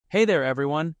Hey there,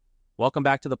 everyone. Welcome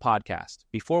back to the podcast.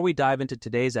 Before we dive into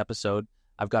today's episode,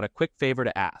 I've got a quick favor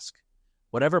to ask.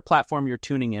 Whatever platform you're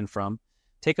tuning in from,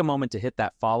 take a moment to hit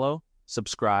that follow,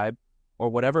 subscribe, or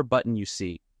whatever button you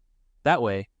see. That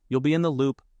way, you'll be in the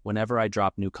loop whenever I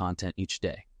drop new content each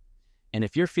day. And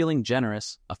if you're feeling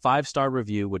generous, a 5-star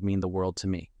review would mean the world to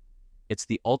me. It's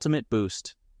the ultimate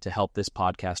boost to help this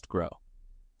podcast grow.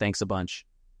 Thanks a bunch.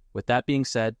 With that being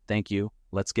said, thank you.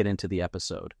 Let's get into the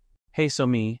episode. Hey, so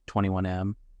me,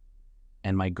 21M,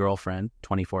 and my girlfriend,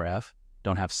 24F,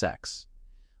 don't have sex.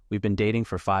 We've been dating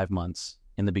for 5 months.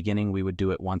 In the beginning, we would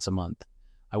do it once a month.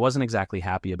 I wasn't exactly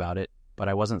happy about it, but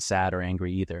I wasn't sad or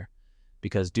angry either,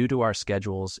 because due to our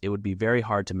schedules, it would be very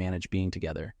hard to manage being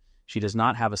together. She does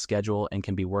not have a schedule and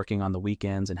can be working on the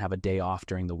weekends and have a day off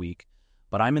during the week,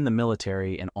 but I'm in the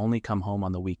military and only come home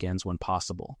on the weekends when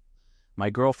possible. My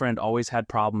girlfriend always had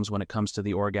problems when it comes to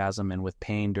the orgasm and with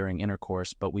pain during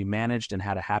intercourse, but we managed and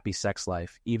had a happy sex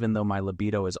life, even though my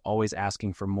libido is always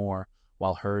asking for more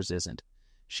while hers isn't.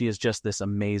 She is just this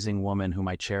amazing woman whom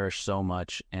I cherish so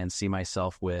much and see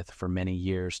myself with for many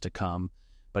years to come,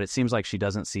 but it seems like she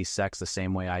doesn't see sex the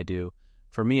same way I do.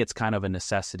 For me, it's kind of a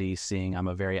necessity, seeing I'm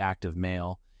a very active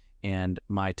male and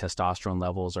my testosterone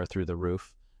levels are through the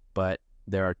roof, but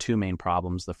there are 2 main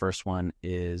problems. The first one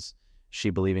is she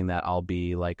believing that I'll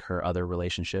be like her other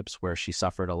relationships where she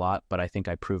suffered a lot, but I think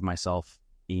I proved myself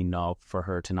enough for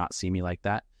her to not see me like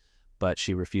that, but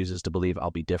she refuses to believe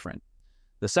I'll be different.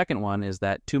 The second one is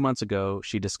that 2 months ago,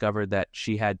 she discovered that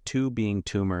she had 2 being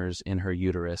tumors in her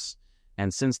uterus,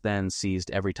 and since then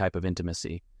seized every type of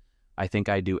intimacy. I think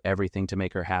I do everything to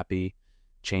make her happy,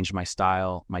 change my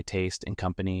style, my taste, and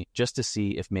company, just to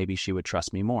see if maybe she would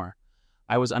trust me more.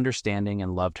 I was understanding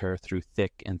and loved her through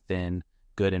thick and thin,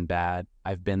 good and bad.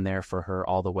 I've been there for her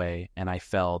all the way, and I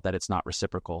felt that it's not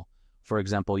reciprocal. For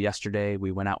example, yesterday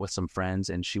we went out with some friends,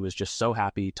 and she was just so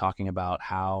happy talking about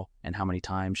how and how many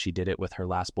times she did it with her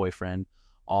last boyfriend,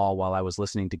 all while I was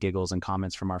listening to giggles and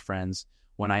comments from our friends.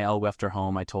 When I left her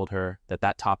home, I told her that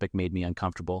that topic made me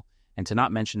uncomfortable, and to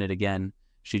not mention it again,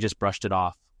 she just brushed it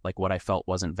off like what I felt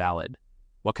wasn't valid.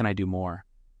 What can I do more?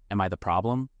 Am I the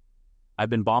problem? I've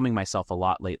been bombing myself a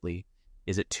lot lately.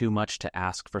 Is it too much to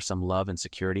ask for some love and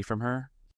security from her?